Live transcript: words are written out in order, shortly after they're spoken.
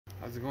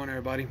How's it going,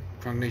 everybody?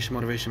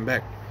 CrunkNationMotivation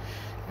back.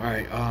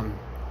 Alright,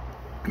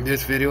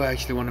 this video I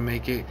actually want to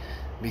make it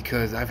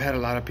because I've had a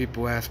lot of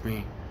people ask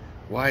me,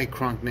 why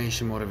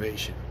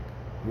CrunkNationMotivation?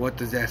 What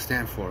does that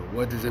stand for?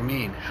 What does it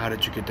mean? How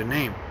did you get the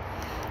name?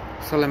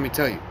 So let me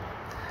tell you.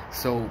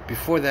 So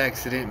before the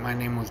accident, my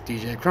name was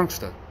DJ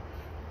Crunksta.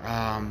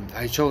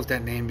 I chose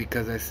that name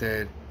because I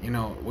said, you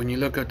know, when you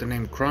look at the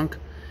name Crunk,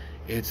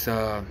 it's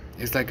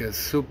like a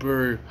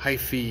super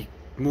hyphy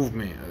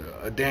movement,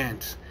 a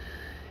dance.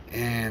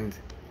 And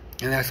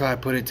that's why I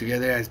put it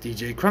together as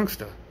DJ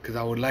Crunksta, because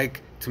I would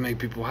like to make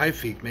people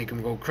hyphy, make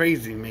them go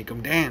crazy, make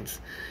them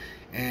dance.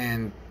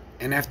 And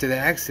after the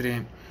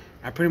accident,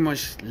 I pretty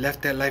much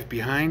left that life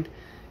behind,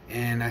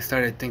 and I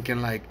started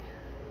thinking like,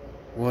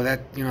 well,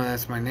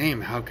 that's my name.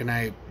 How can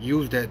I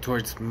use that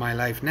towards my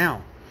life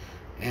now?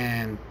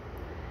 And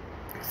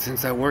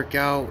since I work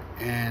out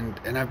and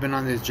I've been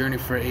on this journey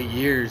for 8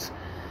 years,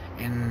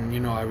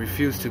 and I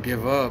refuse to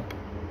give up.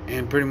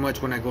 And pretty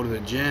much when I go to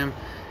the gym,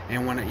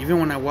 and even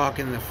when I walk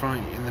in the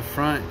front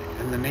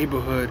in the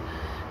neighborhood,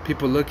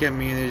 people look at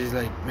me and they're just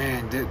like,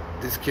 man,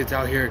 this kid's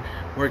out here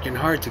working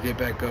hard to get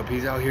back up.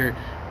 He's out here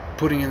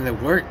putting in the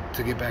work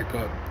to get back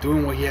up,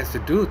 doing what he has to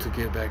do to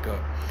get back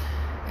up.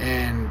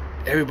 And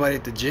everybody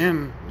at the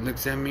gym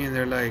looks at me and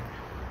they're like,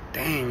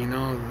 dang,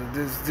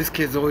 this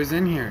kid's always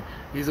in here.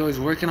 He's always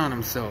working on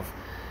himself.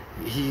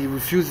 He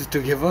refuses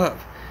to give up.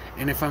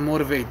 And if I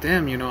motivate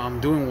them, I'm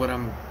doing what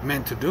I'm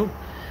meant to do.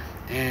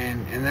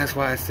 And that's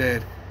why I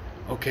said,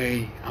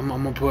 okay, I'm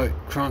gonna put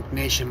Crunk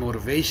Nation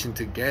Motivation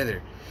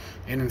together.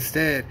 And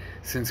instead,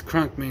 since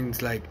Crunk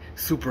means like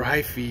super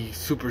hyphy,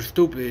 super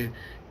stupid,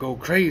 go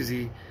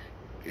crazy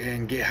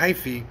and get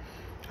hyphy,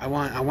 I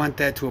want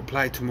that to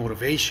apply to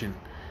motivation.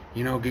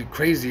 Get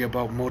crazy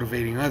about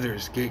motivating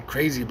others, get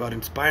crazy about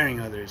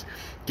inspiring others,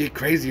 get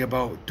crazy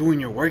about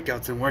doing your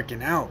workouts and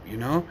working out,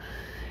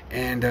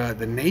 And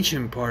the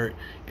nation part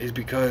is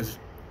because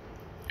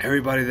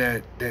everybody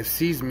that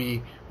sees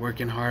me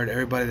working hard,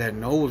 everybody that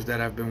knows that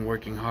I've been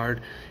working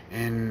hard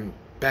and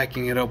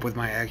backing it up with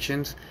my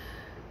actions,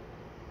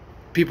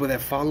 people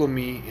that follow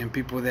me and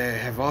people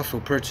that have also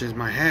purchased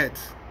my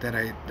hats that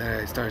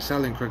I started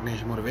selling, Crunk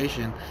Nation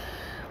Motivation,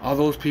 all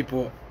those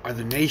people are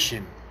the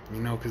nation,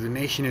 because the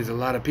nation is a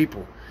lot of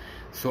people.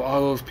 So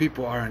all those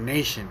people are a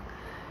nation.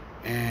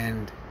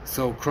 And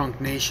so Crunk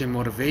Nation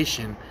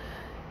Motivation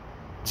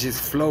just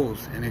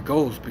flows and it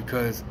goes,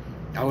 because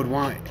I would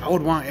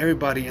want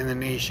everybody in the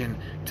nation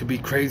to be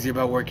crazy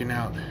about working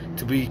out,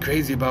 to be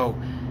crazy about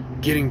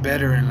getting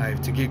better in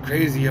life, to get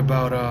crazy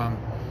about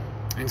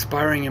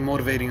inspiring and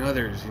motivating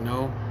others,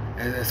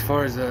 as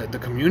far as the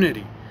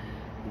community.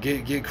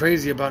 Get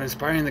crazy about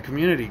inspiring the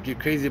community,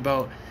 get crazy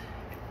about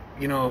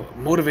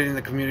motivating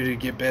the community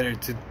to get better,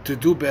 to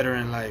do better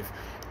in life,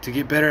 to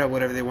get better at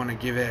whatever they want to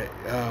give at,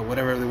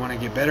 whatever they want to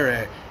get better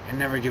at, and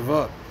never give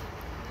up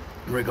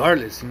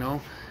regardless.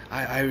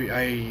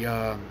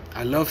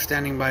 I love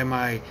standing by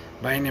my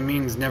by any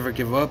means never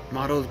give up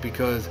mottos,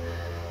 because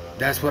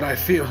that's what I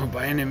feel.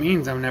 By any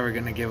means I'm never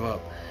gonna give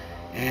up.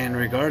 And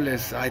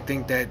regardless, I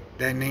think that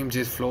name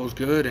just flows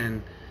good,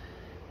 and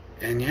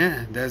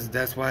yeah,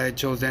 that's why I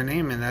chose that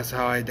name, and that's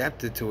how I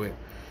adapted to it.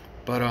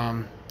 But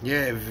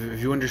yeah,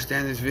 if you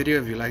understand this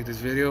video, if you like this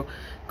video,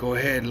 go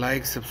ahead,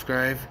 like,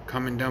 subscribe,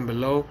 comment down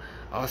below.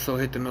 Also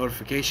hit the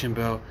notification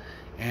bell,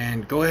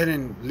 and go ahead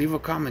and leave a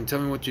comment. Tell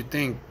me what you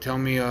think. Tell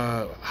me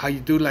how you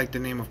do like the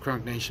name of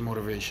Crunk Nation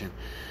Motivation,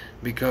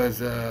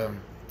 because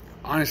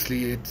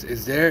honestly,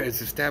 it's there.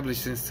 It's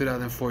established since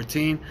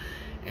 2014,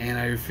 and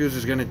I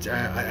refuse.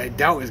 I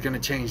doubt it's gonna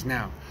change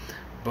now.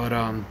 But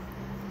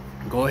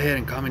go ahead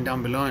and comment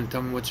down below and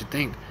tell me what you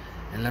think,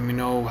 and let me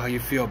know how you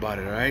feel about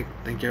it. All right.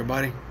 Thank you,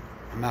 everybody.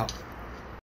 I'm out.